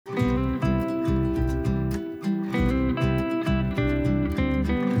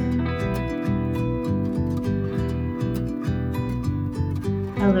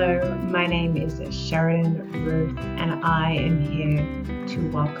My name is Sheridan Ruth, and I am here to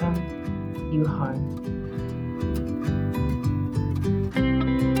welcome you home.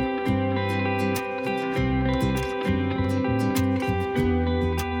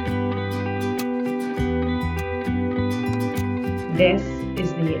 This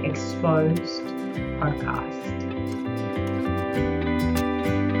is the Exposed Podcast.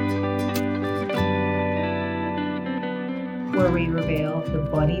 Where we reveal the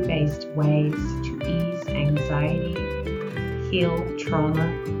body-based ways to ease anxiety, heal trauma,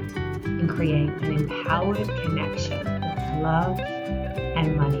 and create an empowered connection with love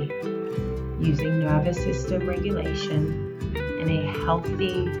and money using nervous system regulation and a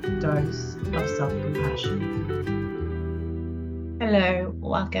healthy dose of self-compassion. Hello,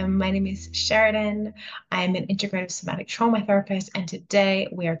 welcome. My name is Sheridan. I'm an integrative somatic trauma therapist, and today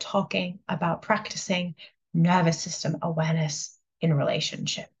we are talking about practicing nervous system awareness in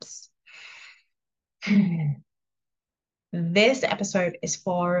relationships. This episode is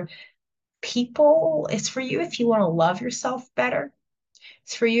for people. It's for you if you want to love yourself better.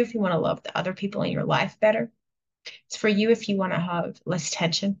 It's for you if you want to love the other people in your life better. It's for you if you want to have less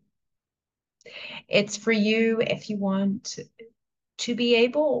tension. It's for you if you want to be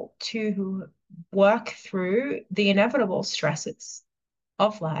able to work through the inevitable stresses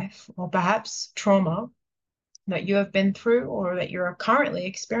of life, or perhaps trauma that you have been through or that you're currently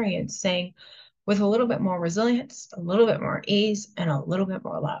experiencing, with a little bit more resilience, a little bit more ease, and a little bit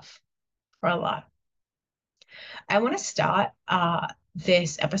more love, or a lot. I want to start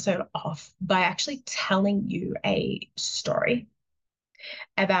this episode off by actually telling you a story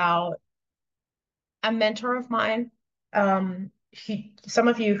about a mentor of mine. Some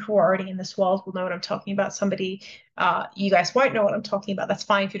of you who are already in this world will know what I'm talking about. Somebody, you guys won't know what I'm talking about. That's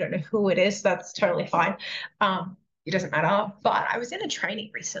fine. If you don't know who it is, that's totally fine. It doesn't matter. But I was in a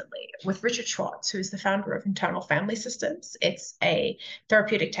training recently with Richard Schwartz, who is the founder of Internal Family Systems. It's a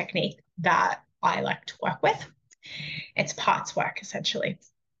therapeutic technique that I like to work with. It's parts work, essentially.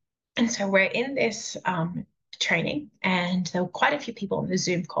 And so we're in this training, and there were quite a few people on the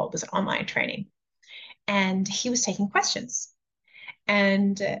Zoom call. It was an online training. And he was taking questions.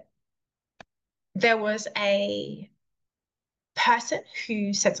 And there was a person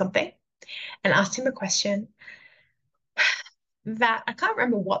who said something and asked him a question that I can't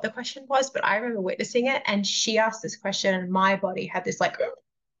remember what the question was, but I remember witnessing it. And she asked this question, and my body had this like,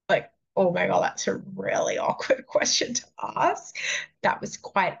 oh my God, that's a really awkward question to ask. That was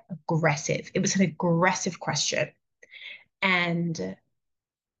quite aggressive. It was an aggressive question. And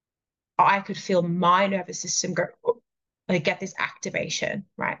I could feel my nervous system go, like, get this activation,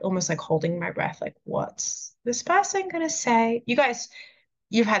 right? Almost like holding my breath, like, what's this person going to say? You guys,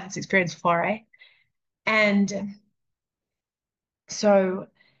 you've had this experience before, right? And so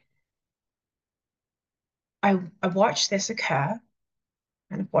I watched this occur,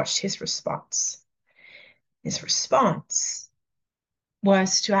 and I watched his response. His response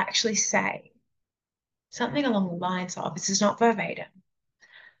was to actually say something along the lines of, this is not verbatim,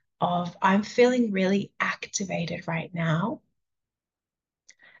 of, I'm feeling really activated right now,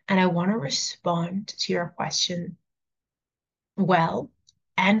 and I want to respond to your question well,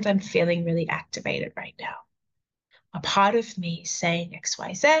 and I'm feeling really activated right now. A part of me saying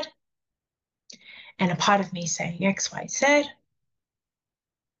XYZ, and a part of me saying XYZ,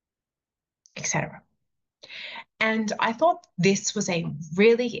 etc. And I thought this was a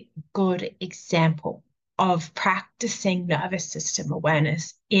really good example of practicing nervous system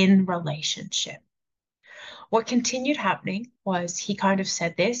awareness in relationship. What continued happening was he kind of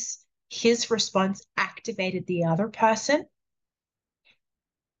said this, his response activated the other person.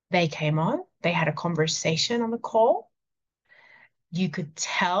 They came on, they had a conversation on the call. You could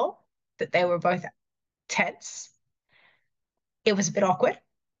tell that they were both tense. It was a bit awkward.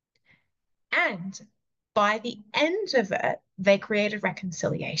 And by the end of it, they created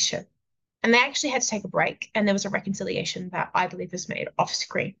reconciliation. And they actually had to take a break. And there was a reconciliation that I believe was made off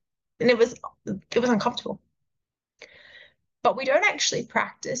screen. And it was uncomfortable. But we don't actually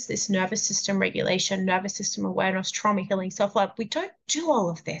practice this nervous system regulation, nervous system awareness, trauma healing, self-love. We don't do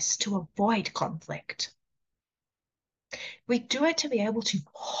all of this to avoid conflict. We do it to be able to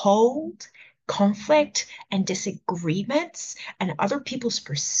hold conflict and disagreements and other people's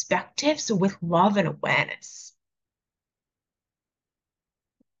perspectives with love and awareness.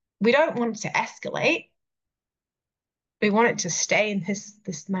 We don't want it to escalate. We want it to stay in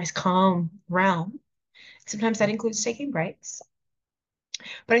this nice calm realm. Sometimes that includes taking breaks.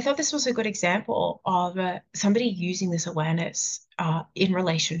 But I thought this was a good example of somebody using this awareness in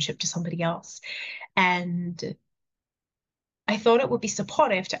relationship to somebody else. And I thought it would be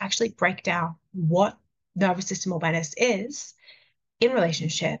supportive to actually break down what nervous system awareness is in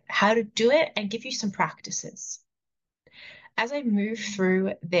relationship, how to do it, and give you some practices. As I move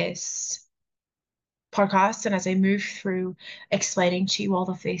through this podcast and as I move through explaining to you all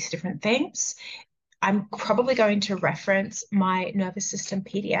of these different things, I'm probably going to reference my nervous system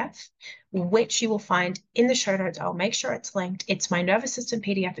PDF, which you will find in the show notes. I'll make sure it's linked. It's my nervous system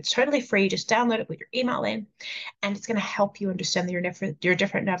PDF. It's totally free. Just download it with your email in, and it's going to help you understand your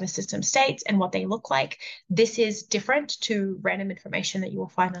different nervous system states and what they look like. This is different to random information that you will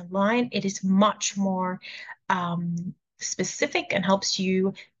find online. It is much more specific and helps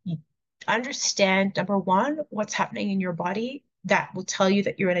you understand, number one, what's happening in your body that will tell you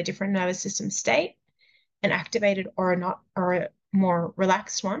that you're in a different nervous system state, an activated or not, or a more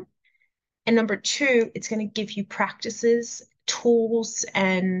relaxed one. And number two, it's going to give you practices, tools,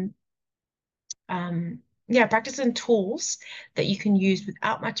 and practices and tools that you can use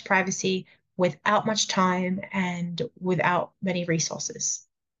without much privacy, without much time, and without many resources.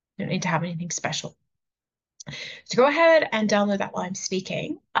 You don't need to have anything special. So go ahead and download that while I'm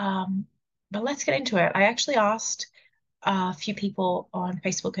speaking. But let's get into it. I actually asked a few people on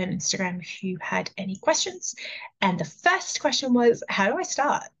Facebook and Instagram if you had any questions. And the first question was, how do I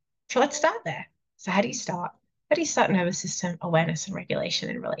start? So let's start there. So how do you start? How do you start nervous system awareness and regulation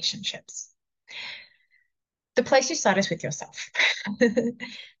in relationships? The place you start is with yourself.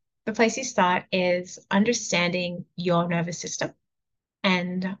 The place you start is understanding your nervous system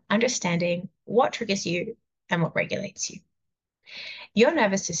and understanding what triggers you and what regulates you. Your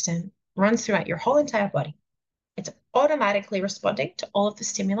nervous system runs throughout your whole entire body. It's automatically responding to all of the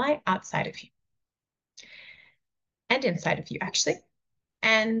stimuli outside of you and inside of you, actually.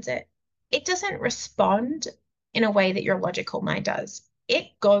 And it doesn't respond in a way that your logical mind does. It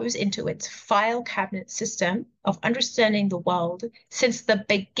goes into its file cabinet system of understanding the world since the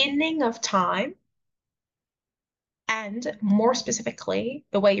beginning of time. And more specifically,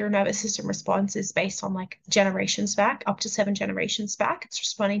 the way your nervous system responds is based on like generations back, up to 7 generations back. It's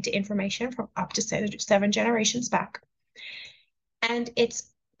responding to information from up to 7 generations back. And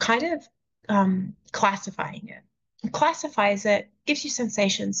it's kind of classifying it. It classifies it, gives you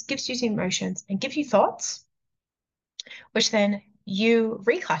sensations, gives you emotions, and gives you thoughts, which then you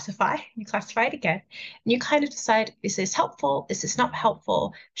reclassify, you classify it again, and you kind of decide, is this helpful? Is this not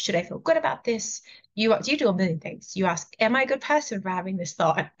helpful? Should I feel good about this? You do a million things. You ask, am I a good person for having this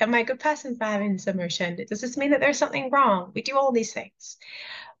thought? Am I a good person for having this emotion? Does this mean that there's something wrong? We do all these things.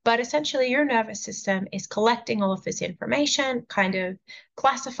 But essentially, your nervous system is collecting all of this information, kind of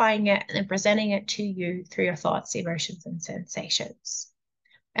classifying it, and then presenting it to you through your thoughts, emotions, and sensations.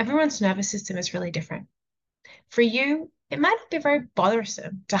 Everyone's nervous system is really different. For you, it might not be very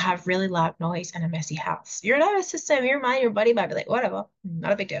bothersome to have really loud noise and a messy house. Your nervous system, your mind, your body might be like, whatever,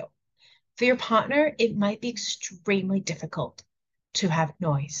 not a big deal. For your partner, it might be extremely difficult to have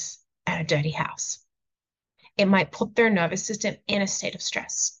noise and a dirty house. It might put their nervous system in a state of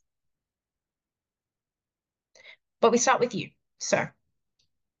stress. But we start with you. So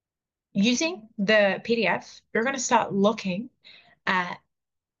using the PDF, you're going to start looking at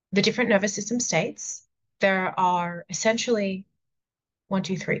the different nervous system states. There are essentially 1,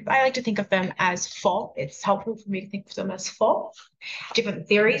 2, 3. I like to think of them as 4. It's helpful for me to think of them as 4. Different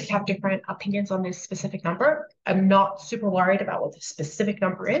theories have different opinions on this specific number. I'm not super worried about what the specific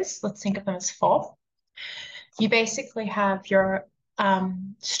number is. Let's think of them as 4. You basically have your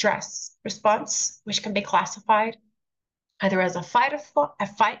stress response, which can be classified either as a fight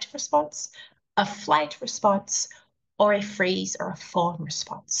response, a flight response, or a freeze or a fawn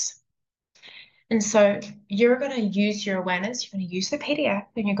response. And so you're going to use your awareness, you're going to use the PDF,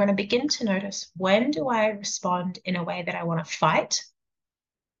 and you're going to begin to notice, when do I respond in a way that I want to fight?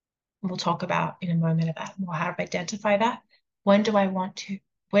 We'll talk about in a moment about more how to identify that. When do I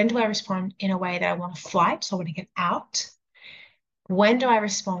respond in a way that I want to flight, so I want to get out? When do I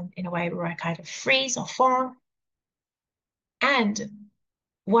respond in a way where I kind of freeze or fawn? And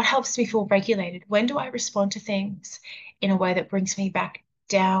what helps me feel regulated? When do I respond to things in a way that brings me back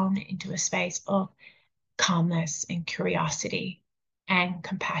down into a space of calmness and curiosity and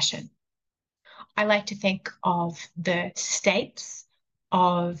compassion? I like to think of the states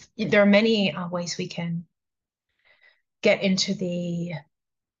of, there are many ways we can get into the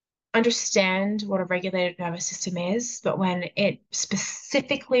understand what a regulated nervous system is, but when it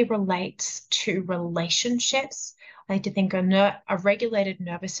specifically relates to relationships, I like to think a regulated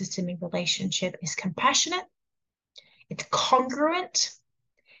nervous system in relationship is compassionate, it's congruent,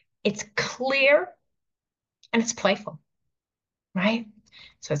 it's clear, and it's playful, right?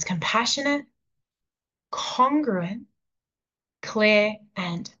 So it's compassionate, congruent, clear,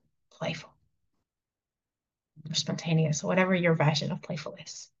 and playful, or spontaneous, or whatever your version of playful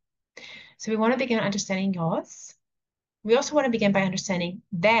is. So we want to begin understanding yours. We also want to begin by understanding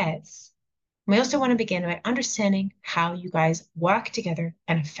theirs. We also want to begin by understanding how you guys work together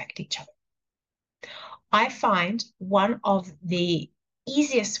and affect each other. I find one of the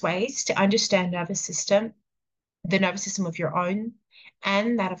easiest ways to understand the nervous system of your own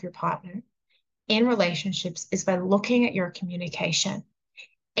and that of your partner in relationships is by looking at your communication.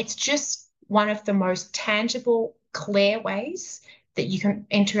 It's just one of the most tangible, clear ways that you can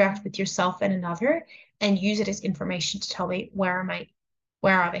interact with yourself and another and use it as information to tell me where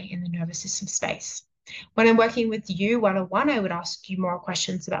are they in the nervous system space. When I'm working with you one-on-one, I would ask you more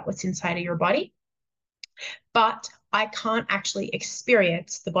questions about what's inside of your body, but I can't actually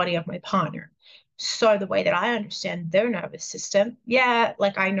experience the body of my partner. So the way that I understand their nervous system, yeah,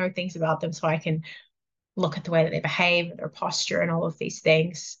 like I know things about them, so I can look at the way that they behave, their posture, and all of these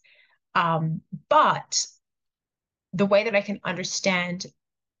things. But the way that I can understand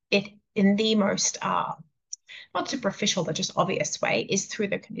it in the most not superficial, but just obvious way is through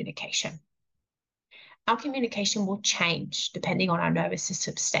the communication. Our communication will change depending on our nervous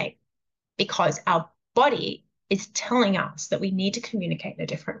system state because our body is telling us that we need to communicate in a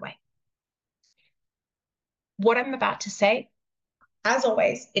different way. What I'm about to say, as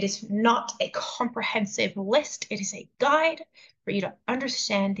always, it is not a comprehensive list. It is a guide for you to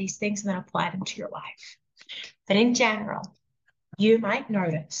understand these things and then apply them to your life. But in general, you might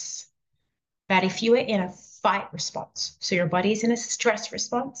notice that if you are in a fight response, so your body is in a stress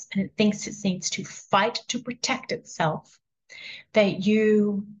response and it thinks it needs to fight to protect itself, that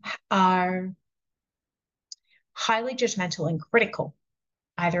you are highly judgmental and critical,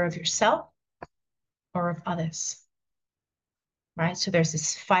 either of yourself or of others, right? So there's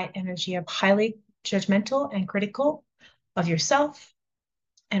this fight energy of highly judgmental and critical of yourself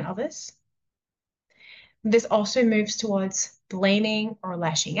and others. This also moves towards blaming or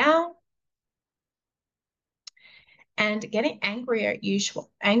lashing out and getting angrier than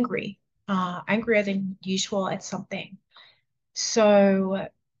usual at something. So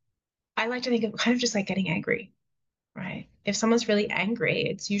I like to think of kind of just like getting angry, right? If someone's really angry,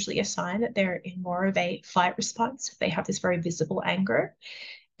 it's usually a sign that they're in more of a fight response. They have this very visible anger.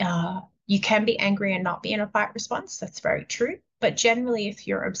 You can be angry and not be in a fight response. That's very true. But generally, if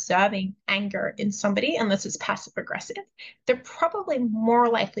you're observing anger in somebody, unless it's passive aggressive, they're probably more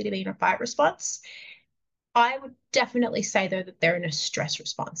likely to be in a fight response. I would definitely say, though, that they're in a stress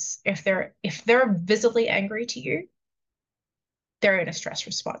response. If they're visibly angry to you, they're in a stress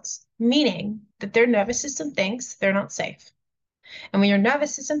response, meaning that their nervous system thinks they're not safe. And when your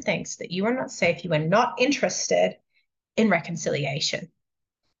nervous system thinks that you are not safe, you are not interested in reconciliation.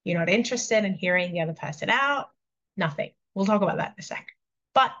 You're not interested in hearing the other person out, nothing. We'll talk about that in a sec.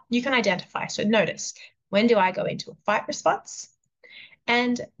 But you can identify. So notice, when do I go into a fight response?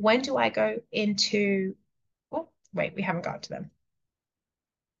 And when do I go into, oh, wait, we haven't got to them.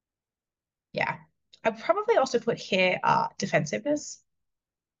 Yeah. I'd probably also put here defensiveness.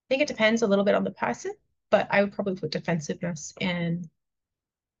 I think it depends a little bit on the person, but I would probably put defensiveness in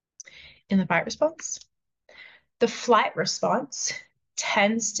the fight response. The flight response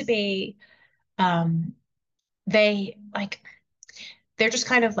tends to be they like they're just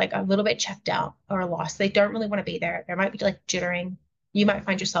kind of like a little bit checked out or lost. They don't really want to be there. There might be like jittering. You might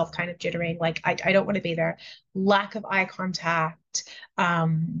find yourself kind of jittering, like I don't want to be there. Lack of eye contact,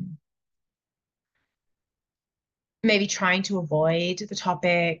 maybe trying to avoid the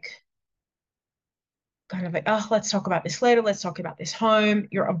topic, kind of like, oh, let's talk about this later. Let's talk about this home.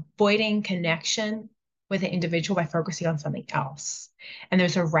 You're avoiding connection with an individual by focusing on something else. And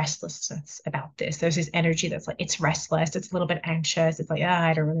there's a restlessness about this. There's this energy that's like, it's restless. It's a little bit anxious. It's like,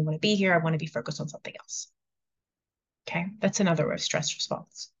 I don't really want to be here. I want to be focused on something else. Okay. That's another stress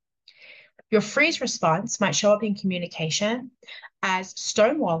response. Your freeze response might show up in communication as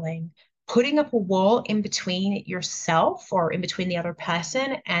stonewalling, putting up a wall in between yourself or in between the other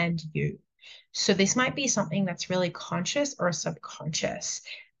person and you. So this might be something that's really conscious or subconscious.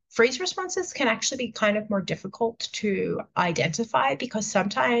 Freeze responses can actually be kind of more difficult to identify because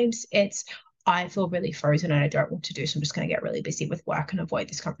sometimes it's, I feel really frozen and I don't want to do, so I'm just going to get really busy with work and avoid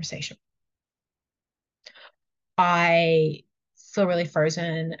this conversation. I feel really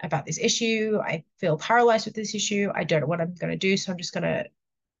frozen about this issue. I feel paralyzed with this issue. I don't know what I'm going to do, so I'm just going to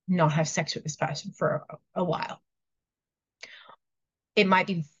not have sex with this person for a while. It might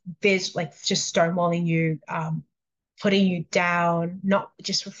be like just stonewalling you, putting you down, not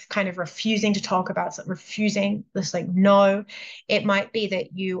just kind of refusing to talk about something, refusing this like, no. It might be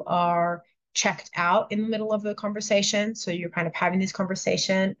that you are checked out in the middle of the conversation. So you're kind of having this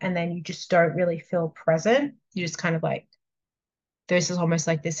conversation and then you just don't really feel present. You just kind of like, there's this almost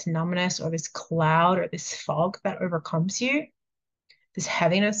like this numbness or this cloud or this fog that overcomes you, this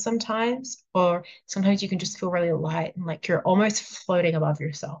heaviness sometimes, or sometimes you can just feel really light and like you're almost floating above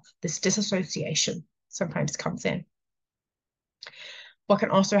yourself. This disassociation sometimes comes in. What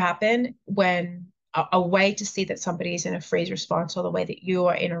can also happen when a way to see that somebody is in a freeze response or the way that you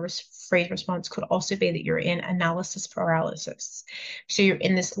are in a freeze response could also be that you're in analysis paralysis. So you're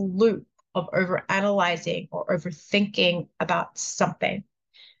in this loop of over analyzing or overthinking about something.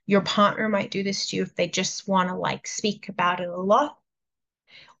 Your partner might do this to you if they just want to like speak about it a lot,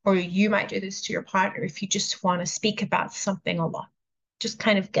 or you might do this to your partner if you just want to speak about something a lot. Just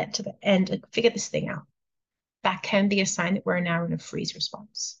kind of get to the end and figure this thing out. That can be a sign that we're now in a freeze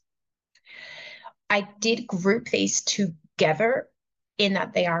response. I did group these together in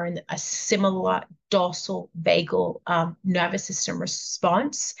that they are in a similar dorsal vagal nervous system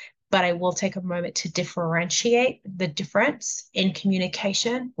response, but I will take a moment to differentiate the difference in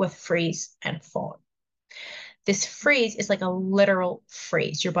communication with freeze and fawn. This freeze is like a literal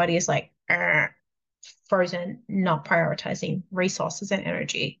freeze. Your body is like frozen, not prioritizing resources and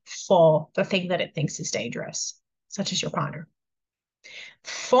energy for the thing that it thinks is dangerous, such as your partner.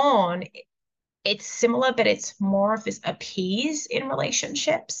 Fawn, it's similar, but it's more of this appease in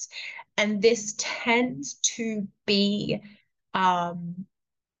relationships. And this tends to be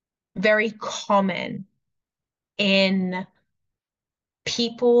very common in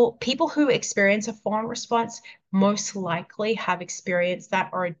people who experience a fawn response most likely have experienced that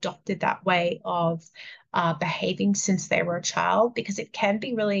or adopted that way of behaving since they were a child, because it can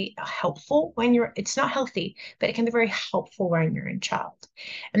be really helpful when it's not healthy, but it can be very helpful when you're in child.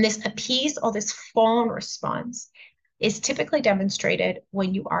 And this appease or this fawn response is typically demonstrated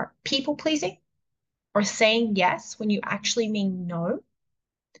when you are people pleasing or saying yes when you actually mean no,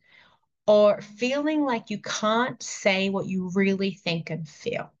 or feeling like you can't say what you really think and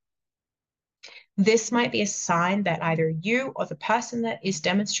feel. This might be a sign that either you or the person that is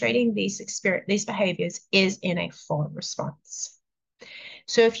demonstrating these behaviors is in a fawn response.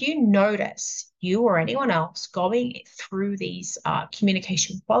 So if you notice you or anyone else going through these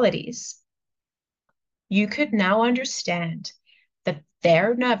communication qualities, you could now understand that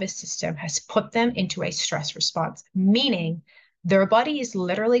their nervous system has put them into a stress response, meaning their body is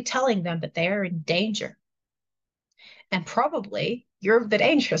literally telling them that they are in danger. And probably you're the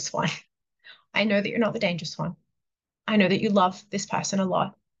dangerous one. I know that you're not the dangerous one. I know that you love this person a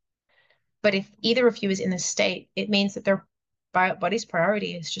lot. But if either of you is in this state, it means that their body's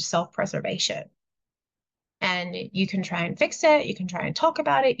priority is just self-preservation. And you can try and fix it. You can try and talk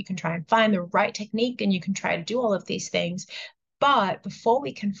about it. You can try and find the right technique, and you can try to do all of these things. But before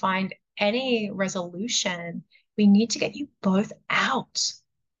we can find any resolution, we need to get you both out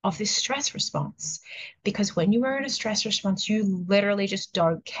of this stress response. Because when you are in a stress response, you literally just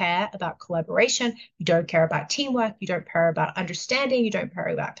don't care about collaboration. You don't care about teamwork. You don't care about understanding. You don't care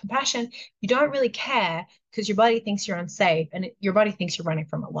about compassion. You don't really care because your body thinks you're unsafe and your body thinks you're running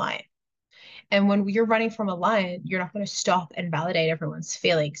from a lion. And when you're running from a lion, you're not going to stop and validate everyone's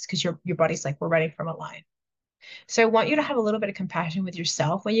feelings because your body's like, we're running from a lion. So I want you to have a little bit of compassion with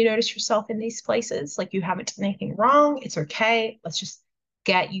yourself when you notice yourself in these places. Like, you haven't done anything wrong. It's okay. Let's just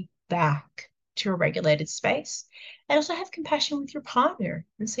get you back to a regulated space. And also have compassion with your partner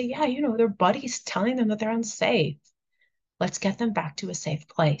and say, yeah, their body's telling them that they're unsafe. Let's get them back to a safe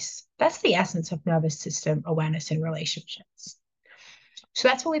place. That's the essence of nervous system awareness in relationships. So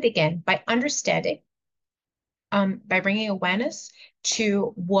that's where we begin, by understanding, by bringing awareness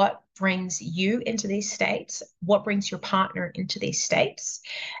to what brings you into these states, what brings your partner into these states,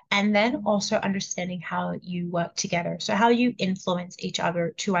 and then also understanding how you work together. So how you influence each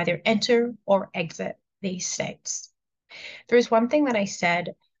other to either enter or exit these states. There's one thing that I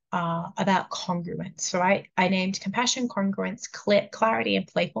said about congruence. So I named compassion, congruence, clarity, and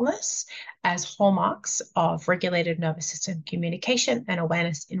playfulness as hallmarks of regulated nervous system communication and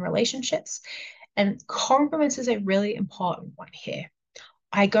awareness in relationships. And congruence is a really important one here.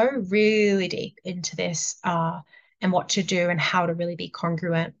 I go really deep into this and what to do and how to really be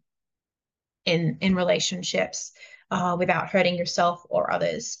congruent in relationships without hurting yourself or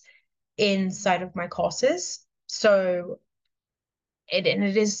others inside of my courses. So it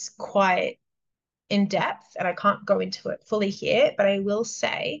is quite in depth, and I can't go into it fully here, but I will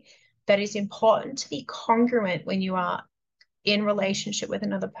say that it's important to be congruent when you are in relationship with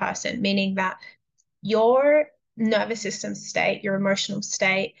another person, meaning that your nervous system state, your emotional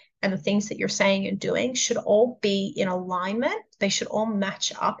state, and the things that you're saying and doing should all be in alignment. They should all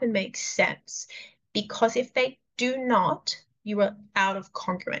match up and make sense. Because if they do not, you are out of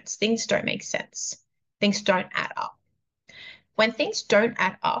congruence. Things don't make sense. Things don't add up. When things don't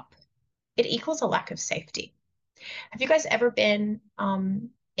add up, it equals a lack of safety. Have you guys ever been have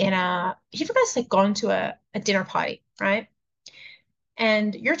you guys like gone to a dinner party, right?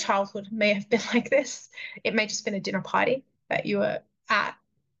 And your childhood may have been like this. It may just been a dinner party that you were at,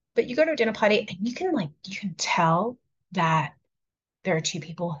 but you go to a dinner party and you can tell that there are two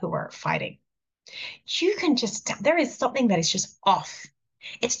people who are fighting. You can just tell there is something that is just off.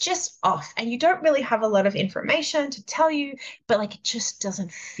 It's just off, and you don't really have a lot of information to tell you, but like it just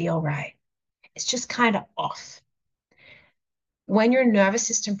doesn't feel right. It's just kind of off. When your nervous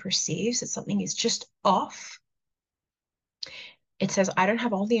system perceives that something is just off, it says, I don't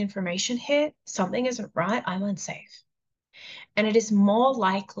have all the information here. Something isn't right. I'm unsafe. And it is more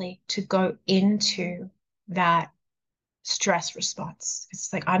likely to go into that stress response.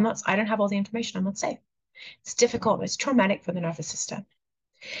 It's like, I don't have all the information. I'm not safe. It's difficult. It's traumatic for the nervous system.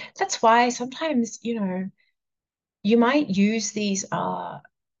 That's why sometimes, you might use these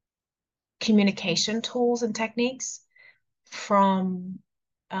communication tools and techniques from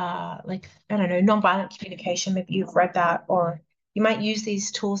like, I don't know, nonviolent communication. Maybe you've read that, or you might use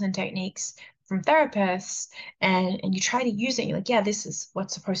these tools and techniques from therapists, and you try to use it. You're like, yeah, this is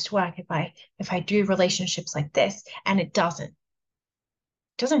what's supposed to work if I do relationships like this, and it doesn't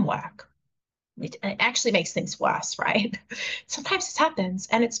work. It actually makes things worse, right? Sometimes this happens,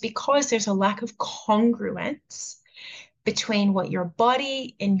 and it's because there's a lack of congruence between what your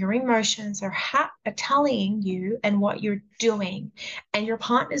body and your emotions are telling you and what you're doing. And your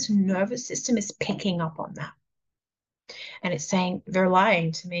partner's nervous system is picking up on that. And it's saying, they're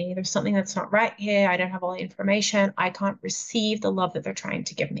lying to me. There's something that's not right here. I don't have all the information. I can't receive the love that they're trying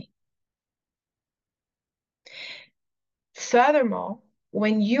to give me. Furthermore,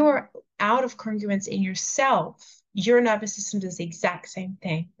 when you're out of congruence in yourself, your nervous system does the exact same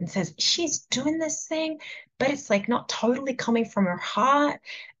thing and says, she's doing this thing, but it's like not totally coming from her heart.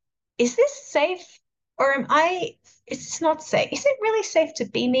 Is this safe? Or is this not safe? Is it really safe to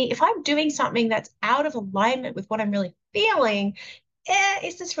be me? If I'm doing something that's out of alignment with what I'm really feeling,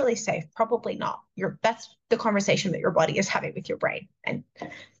 is this really safe? Probably not. That's the conversation that your body is having with your brain. And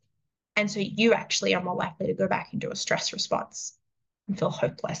so you actually are more likely to go back into a stress response and feel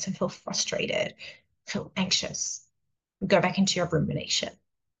hopeless and feel frustrated, feel anxious, and go back into your rumination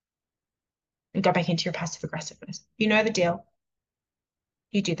and go back into your passive aggressiveness. You know the deal.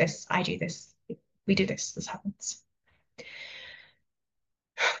 You do this, I do this, we do this happens.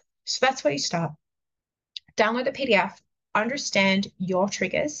 So that's where you start. Download the PDF, understand your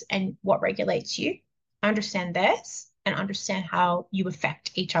triggers and what regulates you, understand theirs, and understand how you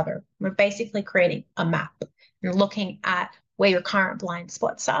affect each other. We're basically creating a map and looking at where your current blind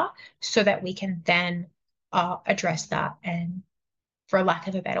spots are so that we can then address that and, for lack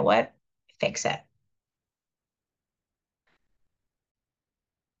of a better word, fix it.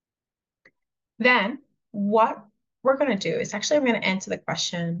 Then what we're going to do is actually I'm going to answer the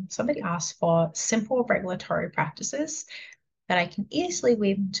question somebody asked for simple regulatory practices that I can easily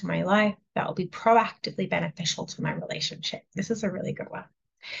weave into my life that will be proactively beneficial to my relationship. This is a really good one.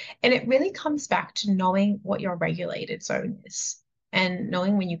 And it really comes back to knowing what your regulated zone is and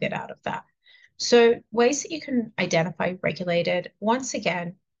knowing when you get out of that. So ways that you can identify regulated, once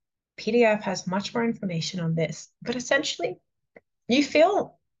again, PDF has much more information on this, but essentially you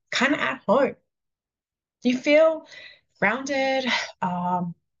feel kind of at home. You feel grounded.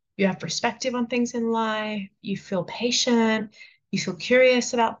 You have perspective on things in life. You feel patient. You feel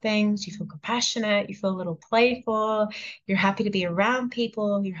curious about things. You feel compassionate. You feel a little playful. You're happy to be around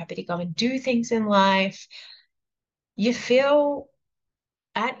people. You're happy to go and do things in life. You feel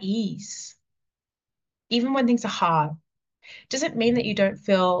at ease, even when things are hard. Doesn't mean that you don't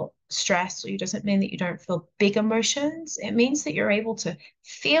feel stressed, or it doesn't mean that you don't feel big emotions. It means that you're able to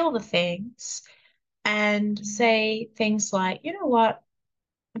feel the things and say things like, you know what?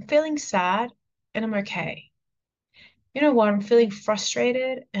 I'm feeling sad and I'm okay. You know what? I'm feeling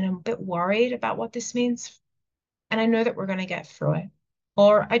frustrated and I'm a bit worried about what this means. And I know that we're going to get through it.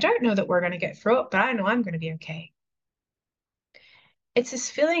 Or I don't know that we're going to get through it, but I know I'm going to be okay. It's this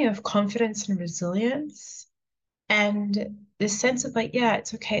feeling of confidence and resilience and this sense of like, yeah,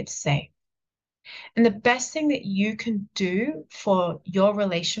 it's okay, it's safe. And the best thing that you can do for your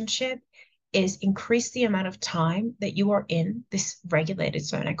relationship is increase the amount of time that you are in this regulated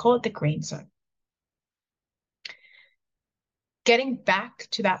zone. I call it the green zone. Getting back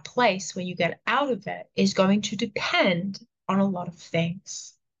to that place where you get out of it is going to depend on a lot of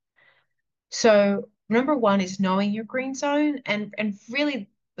things. So number one is knowing your green zone, and really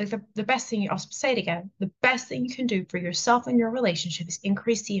like the best thing, I'll say it again, the best thing you can do for yourself and your relationship is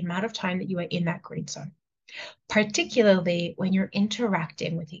increase the amount of time that you are in that green zone, particularly when you're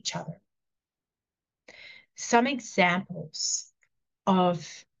interacting with each other. Some examples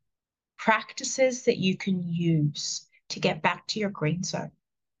of practices that you can use to get back to your green zone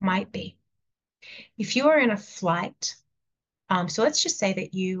might be if you are in a flight. So let's just say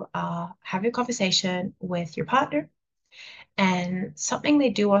that you are having a conversation with your partner and something they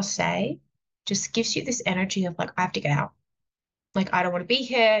do or say just gives you this energy of like, I have to get out. Like, I don't want to be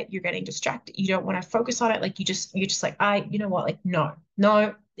here. You're getting distracted. You don't want to focus on it. Like, you're just like, you know what? Like,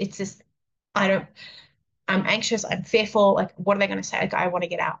 no, it's just, I don't, I'm anxious. I'm fearful. Like, what are they going to say? Like, I want to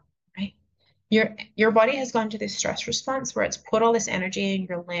get out, right? Your body has gone to this stress response where it's put all this energy in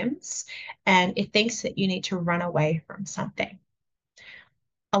your limbs and it thinks that you need to run away from something.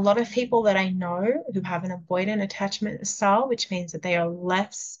 A lot of people that I know who have an avoidant attachment style, which means that they are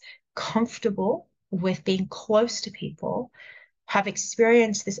less comfortable with being close to people, have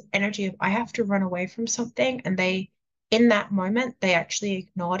experienced this energy of I have to run away from something. And in that moment, they actually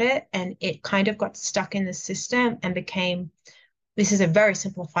ignored it and it kind of got stuck in the system and became, this is a very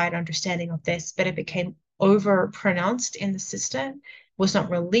simplified understanding of this, but it became over pronounced in the system, was not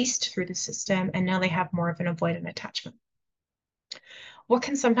released through the system, and now they have more of an avoidant attachment. What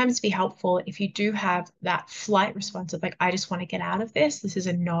can sometimes be helpful if you do have that flight response of like, I just want to get out of this. This is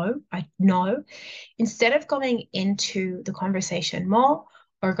a no, I know. Instead of going into the conversation more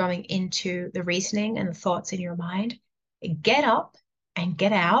or going into the reasoning and the thoughts in your mind, get up and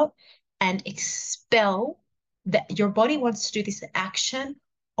get out and expel that. Your body wants to do this action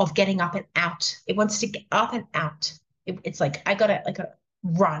of getting up and out. It wants to get up and out. It's like, I gotta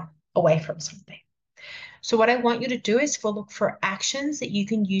run away from something. So what I want you to do is look for actions that you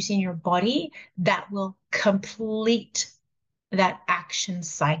can use in your body that will complete that action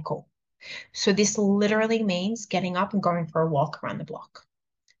cycle. So this literally means getting up and going for a walk around the block.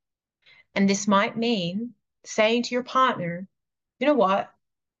 And this might mean saying to your partner, you know what?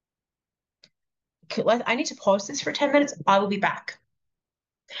 I need to pause this for 10 minutes. I will be back.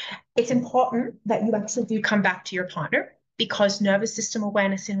 It's important that you actually do come back to your partner because nervous system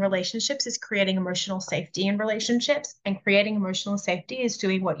awareness in relationships is creating emotional safety in relationships, and creating emotional safety is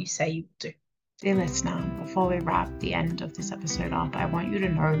doing what you say you do. Dear listener, before we wrap the end of this episode up, I want you to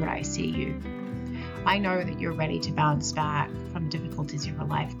know that I see you. I know that you're ready to bounce back from difficulties in your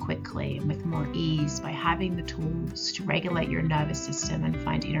life quickly and with more ease by having the tools to regulate your nervous system and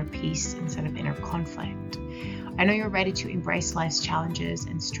find inner peace instead of inner conflict. I know you're ready to embrace life's challenges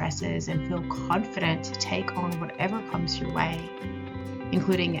and stresses and feel confident to take on whatever comes your way,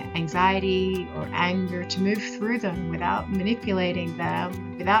 including anxiety or anger, to move through them without manipulating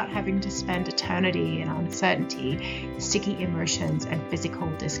them, without having to spend eternity in uncertainty, sticky emotions, and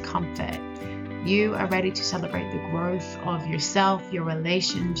physical discomfort. You are ready to celebrate the growth of yourself, your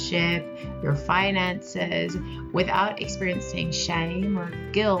relationship, your finances, without experiencing shame or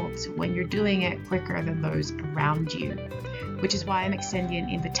guilt when you're doing it quicker than those around you. Which is why I'm extending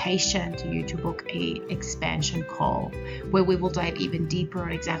an invitation to you to book an expansion call where we will dive even deeper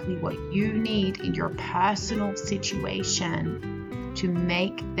on exactly what you need in your personal situation to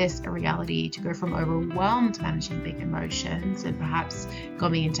make this a reality, to go from overwhelmed managing big emotions and perhaps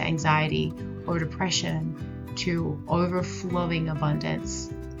going into anxiety or depression to overflowing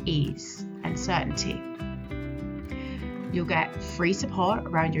abundance, ease, and certainty. You'll get free support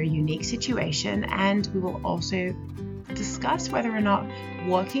around your unique situation, and we will also discuss whether or not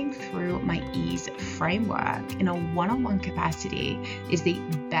working through my ease framework in a one-on-one capacity is the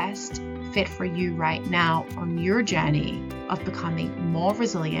best fit for you right now on your journey of becoming more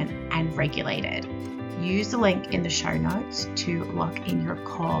resilient and regulated. Use the link in the show notes to lock in your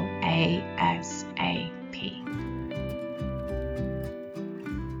call ASAP.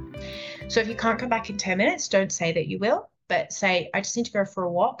 So if you can't come back in 10 minutes, don't say that you will, but say, I just need to go for a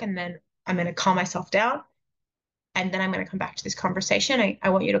walk and then I'm going to calm myself down. And then I'm going to come back to this conversation. I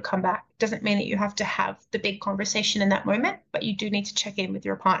want you to come back. It doesn't mean that you have to have the big conversation in that moment, but you do need to check in with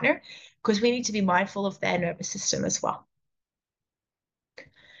your partner because we need to be mindful of their nervous system as well.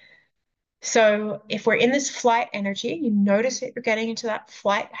 So if we're in this flight energy, you notice that you're getting into that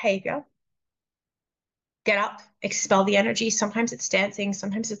flight behavior, get up, expel the energy. Sometimes it's dancing.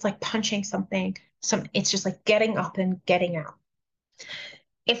 Sometimes it's like punching something. It's just like getting up and getting out.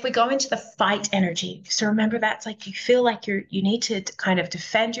 If we go into the fight energy, so remember that's like you feel like you need to kind of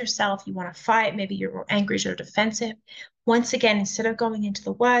defend yourself. You want to fight. Maybe you're angry or defensive. Once again, instead of going into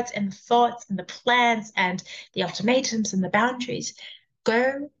the words and the thoughts and the plans and the ultimatums and the boundaries,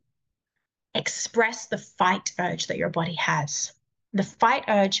 go Express the fight urge that your body has. The fight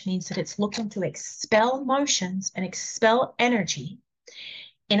urge means that it's looking to expel emotions and expel energy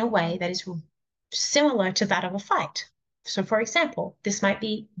in a way that is similar to that of a fight. So, for example, this might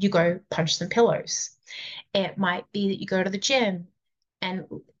be you go punch some pillows. It might be that you go to the gym. And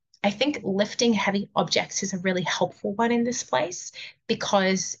I think lifting heavy objects is a really helpful one in this place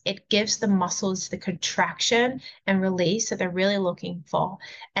because it gives the muscles the contraction and release that they're really looking for.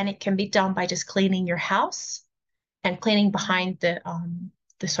 And it can be done by just cleaning your house and cleaning behind the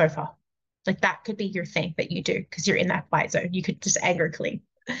sofa. Like that could be your thing that you do because you're in that fight zone. You could just anger clean.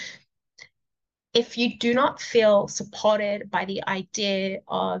 If you do not feel supported by the idea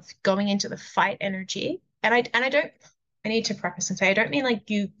of going into the fight energy, and I don't, I need to preface and say I don't mean like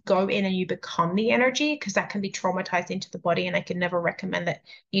you go in and you become the energy because that can be traumatized into the body, and I can never recommend that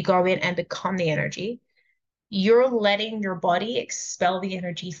you go in and become the energy. You're letting your body expel the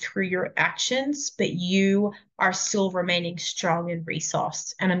energy through your actions, but you are still remaining strong and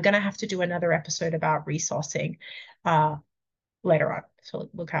resourced. And I'm going to have to do another episode about resourcing uh, later on. So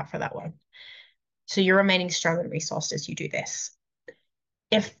look out for that one. So you're remaining strong and resourced as you do this.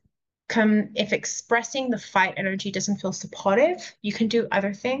 If if expressing the fight energy doesn't feel supportive, you can do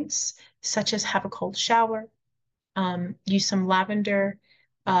other things, such as have a cold shower, use some lavender,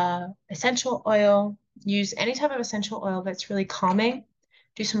 essential oil, use any type of essential oil that's really calming.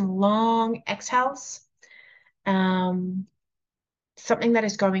 Do some long exhales, um, something that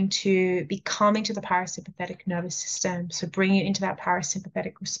is going to be calming to the parasympathetic nervous system. So bring you into that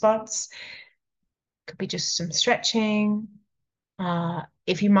parasympathetic response. Could be just some stretching.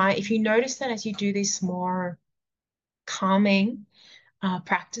 If you notice that as you do these more calming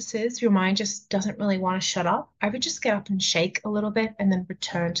practices, your mind just doesn't really want to shut up, I would just get up and shake a little bit and then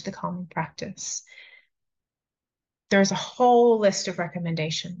return to the calming practice. There's a whole list of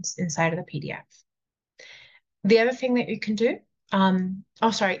recommendations inside of the PDF. The other thing that you can do,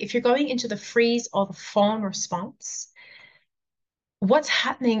 if you're going into the freeze or the fawn response, what's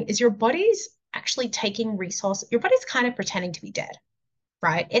happening is your body's actually taking resource, your body's kind of pretending to be dead,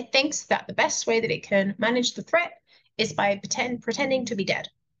 right? It thinks that the best way that it can manage the threat is by pretending to be dead.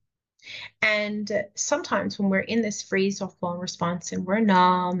 And sometimes when we're in this freeze or fawn response and we're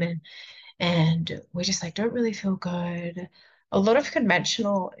numb and we just like don't really feel good, a lot of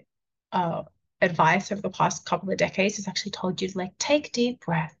conventional uh, advice over the past couple of decades has actually told you to like take deep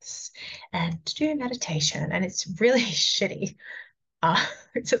breaths and do meditation, and it's really shitty.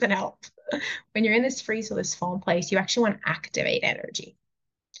 It doesn't help. When you're in this freeze or this fawn place, you actually want to activate energy.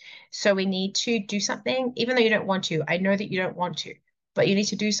 So we need to do something, even though you don't want to. I know that you don't want to, but you need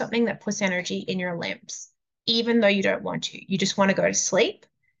to do something that puts energy in your limbs, even though you don't want to. You just want to go to sleep.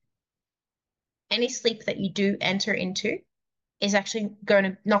 Any sleep that you do enter into is actually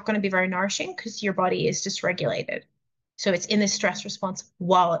not going to be very nourishing because your body is dysregulated. So it's in this stress response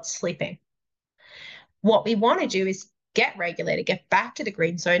while it's sleeping. What we want to do is get regulated, get back to the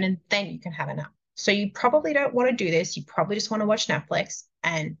green zone, and then you can have a nap. So you probably don't want to do this. You probably just want to watch Netflix,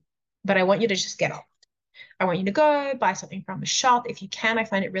 but I want you to just get up. I want you to go buy something from a shop. If you can, I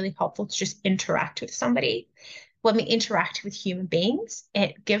find it really helpful to just interact with somebody. When we interact with human beings,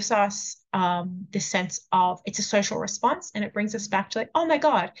 it gives us this sense of it's a social response, and it brings us back to like, oh my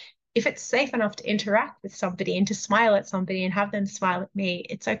God, if it's safe enough to interact with somebody and to smile at somebody and have them smile at me,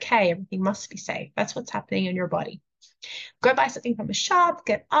 it's okay. Everything must be safe. That's what's happening in your body. Go buy something from a shop,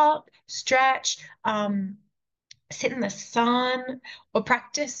 get up, stretch, sit in the sun, or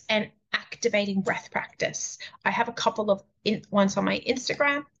practice an activating breath practice. I have a couple of ones on my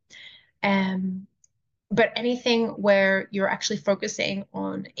Instagram. But anything where you're actually focusing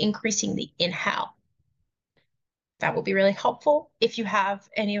on increasing the inhale, that will be really helpful. If you have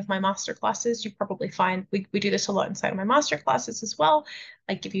any of my master classes, you probably find we do this a lot inside of my master classes as well.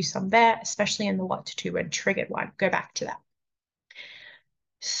 I give you some there, especially in the what to do when triggered one. Go back to that.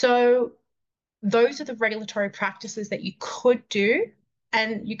 So those are the regulatory practices that you could do.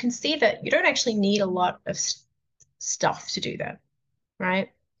 And you can see that you don't actually need a lot of stuff to do that,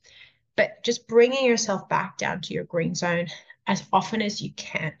 right? But just bringing yourself back down to your green zone as often as you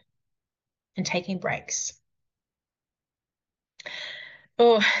can and taking breaks.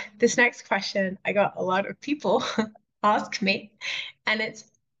 Oh, this next question, I got a lot of people ask me, and it's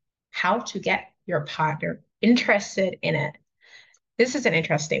how to get your partner interested in it. This is an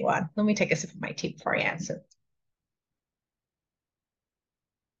interesting one. Let me take a sip of my tea before I answer.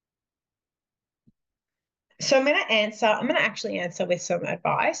 So I'm going to actually answer with some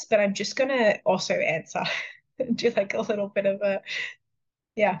advice, but I'm just going to also answer, do like a little bit of a,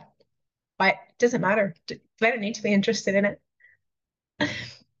 yeah, but it doesn't matter. They don't need to be interested in it.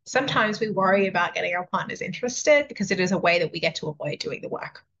 Sometimes we worry about getting our partners interested because it is a way that we get to avoid doing the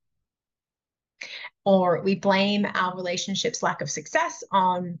work. Or we blame our relationship's lack of success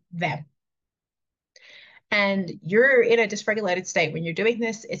on them. And you're in a dysregulated state when you're doing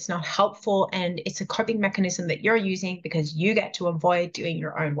this. It's not helpful, and it's a coping mechanism that you're using because you get to avoid doing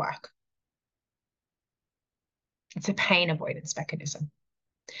your own work. It's a pain avoidance mechanism.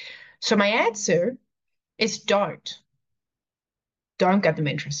 So my answer is don't. Don't get them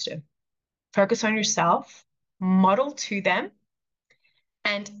interested. Focus on yourself, model to them,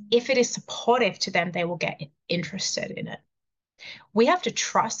 and if it is supportive to them, they will get interested in it. We have to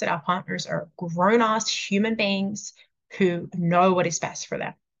trust that our partners are grown-ass human beings who know what is best for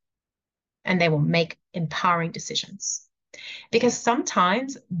them, and they will make empowering decisions. Because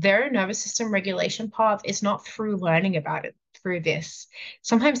sometimes their nervous system regulation path is not through learning about it through this.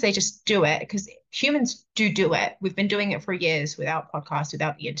 Sometimes they just do it because humans do it. We've been doing it for years without podcasts,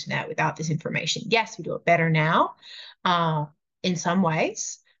 without the internet, without this information. Yes, we do it better now in some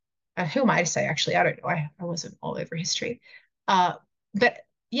ways. Who am I to say, actually? I don't know. I wasn't all over history. But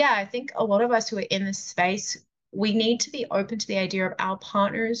yeah, I think a lot of us who are in this space, we need to be open to the idea of our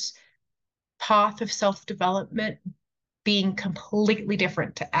partner's path of self-development being completely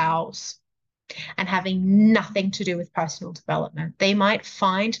different to ours and having nothing to do with personal development. They might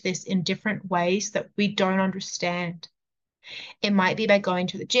find this in different ways that we don't understand. It might be by going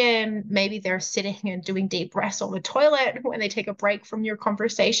to the gym. Maybe they're sitting and doing deep breaths on the toilet when they take a break from your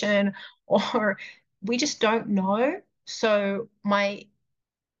conversation, or we just don't know. So my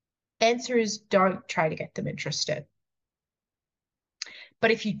answer is don't try to get them interested.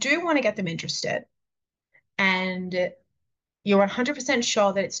 But if you do want to get them interested and you're 100%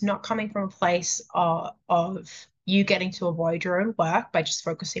 sure that it's not coming from a place of you getting to avoid your own work by just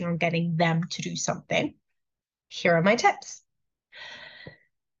focusing on getting them to do something, here are my tips.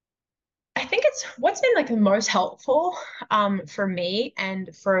 I think it's what's been like the most helpful for me and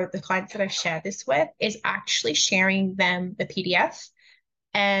for the clients that I've shared this with is actually sharing them the PDF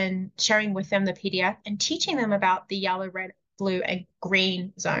and sharing with them the PDF and teaching them about the yellow, red, blue, and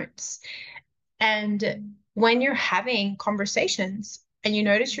green zones. And when you're having conversations and you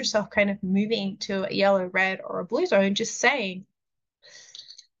notice yourself kind of moving to a yellow, red, or a blue zone, just saying,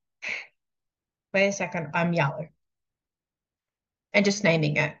 wait a second, I'm yellow. And just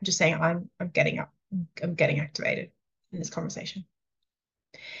naming it, just saying I'm getting up, I'm getting activated in this conversation.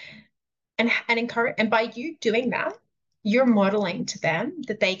 And encourage, and by you doing that, you're modeling to them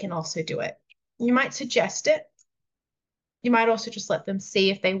that they can also do it. You might suggest it. You might also just let them see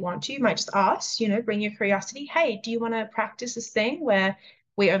if they want to. You might just ask, bring your curiosity. Hey, do you want to practice this thing where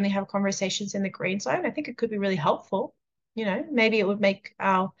we only have conversations in the green zone? I think it could be really helpful. Maybe it would make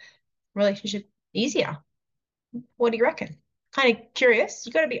our relationship easier. What do you reckon? Kind of curious.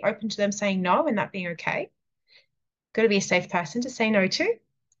 You got to be open to them saying no and that being okay. Got to be a safe person to say no to.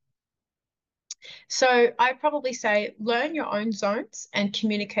 So I'd probably say learn your own zones and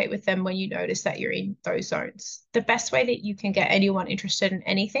communicate with them when you notice that you're in those zones. The best way that you can get anyone interested in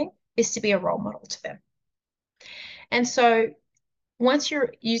anything is to be a role model to them. And so once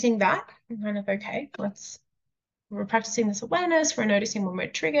you're using that, kind of, okay, we're practicing this awareness, we're noticing when we're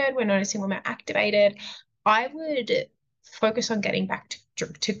triggered, we're noticing when we're activated. I would focus on getting back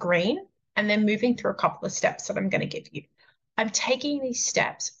to green and then moving through a couple of steps that I'm going to give you. I'm taking these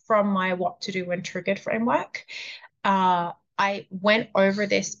steps from my What to Do When Triggered framework. I went over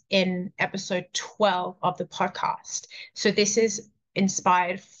this in episode 12 of the podcast. So this is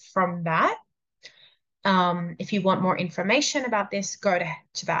inspired from that. If you want more information about this, go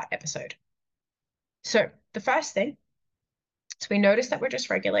to that episode. So the first thing is we notice that we're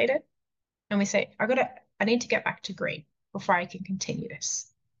dysregulated and we say, I need to get back to green before I can continue this.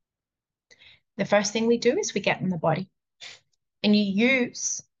 The first thing we do is we get in the body and you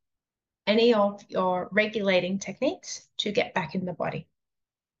use any of your regulating techniques to get back in the body.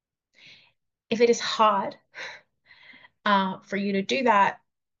 If it is hard for you to do that,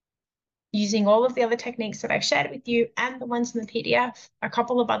 using all of the other techniques that I've shared with you and the ones in the PDF, a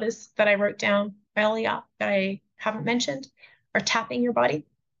couple of others that I wrote down earlier that I haven't mentioned, are tapping your body,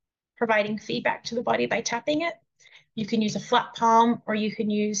 providing feedback to the body by tapping it. You can use a flat palm or you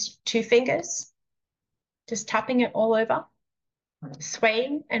can use 2 fingers, just tapping it all over,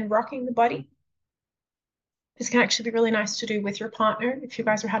 swaying and rocking the body. This can actually be really nice to do with your partner if you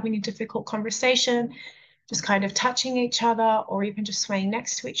guys are having a difficult conversation, just kind of touching each other or even just swaying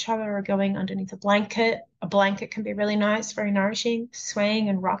next to each other or going underneath a blanket. A blanket can be really nice, very nourishing, swaying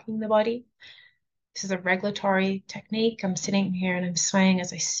and rocking the body. This is a regulatory technique. I'm sitting here and I'm swaying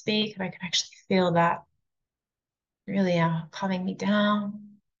as I speak, and I can actually feel that really calming me down.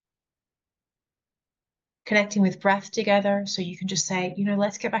 connecting with breath together. So you can just say,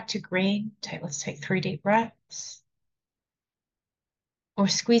 let's get back to green. Let's take 3 deep breaths. Or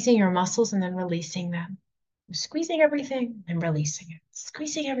squeezing your muscles and then releasing them. Squeezing everything and releasing it.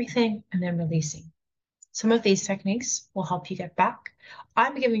 Squeezing everything and then releasing. Some of these techniques will help you get back.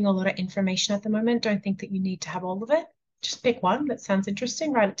 I'm giving you a lot of information at the moment. Don't think that you need to have all of it. Just pick one that sounds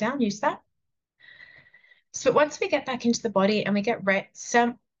interesting, write it down, use that. So once we get back into the body and we get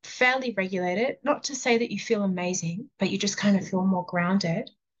some fairly regulated, not to say that you feel amazing, but you just kind of feel more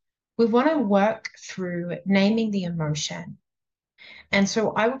grounded, we want to work through naming the emotion. And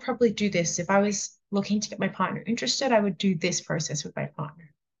so I would probably do this. If I was looking to get my partner interested, I would do this process with my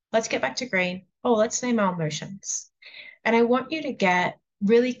partner. Let's get back to green. Oh, let's name our emotions. And I want you to get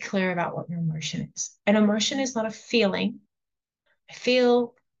really clear about what your emotion is. An emotion is not a feeling. I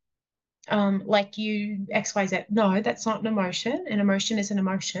feel like you XYZ. No, that's not an emotion. An emotion is an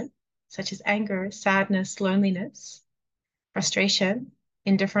emotion, such as anger, sadness, loneliness, frustration,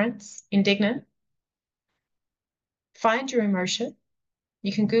 indifference, indignant. Find your emotion.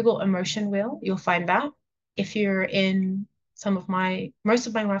 You can Google emotion wheel. You'll find that. If you're in most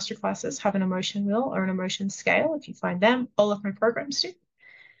of my master classes have an emotion wheel or an emotion scale. If you find them, all of my programs do.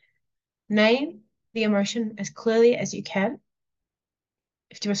 Name the emotion as clearly as you can.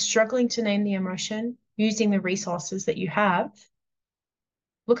 If you are struggling to name the emotion using the resources that you have,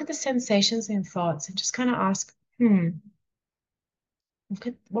 look at the sensations and thoughts and just kind of ask,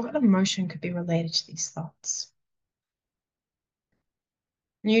 what emotion could be related to these thoughts?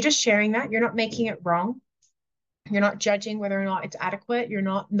 And you're just sharing that. You're not making it wrong. You're not judging whether or not it's adequate. You're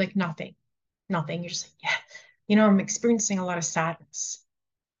not like nothing. You're just like, yeah, I'm experiencing a lot of sadness.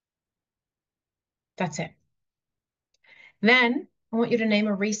 That's it. Then I want you to name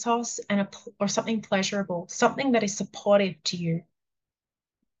a resource or something pleasurable, something that is supportive to you.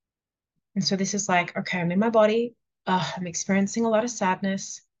 And so this is like, okay, I'm in my body. I'm experiencing a lot of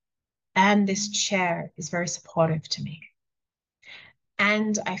sadness. And this chair is very supportive to me.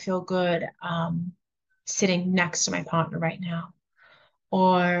 And I feel good sitting next to my partner right now.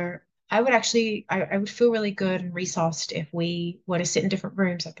 Or I would feel really good and resourced if we were to sit in different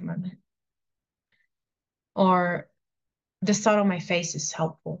rooms at the moment. Or the sun on my face is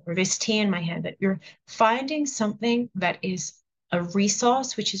helpful, or this tea in my hand, that you're finding something that is a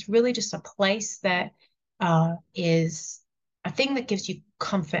resource, which is really just a place that is a thing that gives you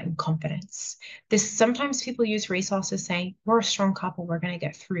comfort and confidence. Sometimes people use resources saying, we're a strong couple, we're going to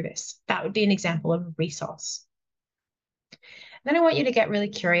get through this. That would be an example of a resource. Then I want you to get really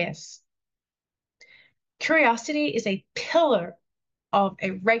curious. Curiosity is a pillar of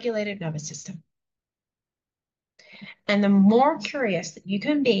a regulated nervous system. And the more curious that you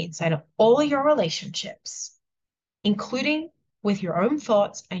can be inside of all your relationships, including with your own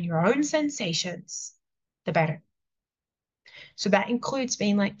thoughts and your own sensations, the better. So that includes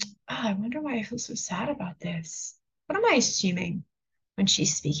being like, I wonder why I feel so sad about this. What am I assuming when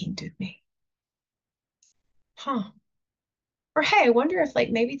she's speaking to me? Or hey, I wonder if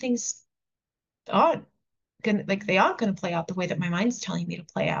maybe things aren't gonna play out the way that my mind's telling me to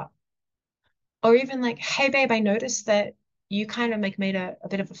play out. Or even like, hey babe, I noticed that you kind of made a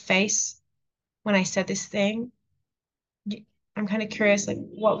bit of a face when I said this thing. I'm kind of curious,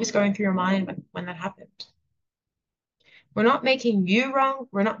 what was going through your mind when that happened? We're not making you wrong.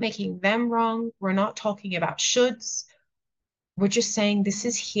 We're not making them wrong. We're not talking about shoulds. We're just saying this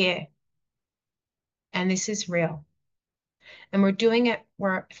is here and this is real. And we're doing it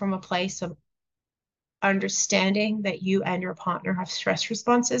from a place of understanding that you and your partner have stress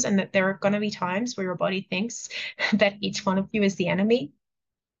responses and that there are going to be times where your body thinks that each one of you is the enemy.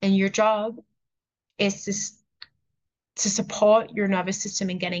 And your job is to support your nervous system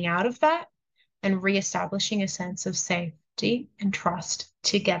in getting out of that and reestablishing a sense of safety and trust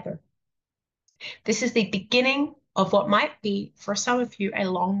together. This is the beginning of what might be, for some of you, a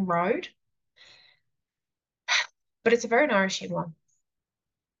long road, but it's a very nourishing one.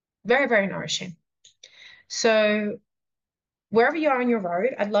 Very, very nourishing. So wherever you are on your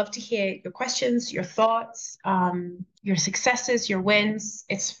road, I'd love to hear your questions, your thoughts, your successes, your wins.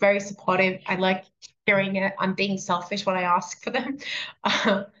 It's very supportive. I like hearing it. I'm being selfish when I ask for them.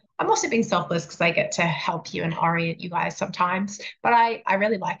 I'm also being selfless because I get to help you and orient you guys sometimes, but I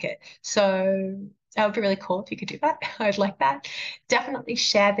really like it. So that would be really cool if you could do that. I'd like that. Definitely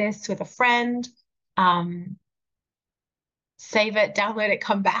share this with a friend. Save it, download it,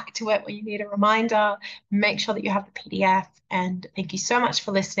 come back to it when you need a reminder. Make sure that you have the PDF. And thank you so much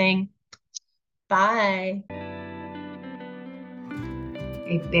for listening. Bye.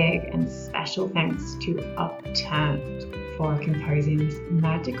 A big and special thanks to Upturned for composing this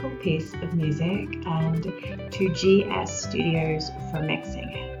magical piece of music and to GS Studios for mixing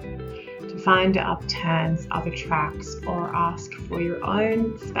it. To find Upturn's other tracks or ask for your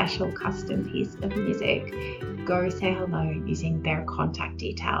own special custom piece of music, go say hello using their contact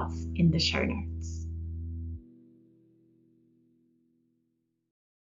details in the show notes.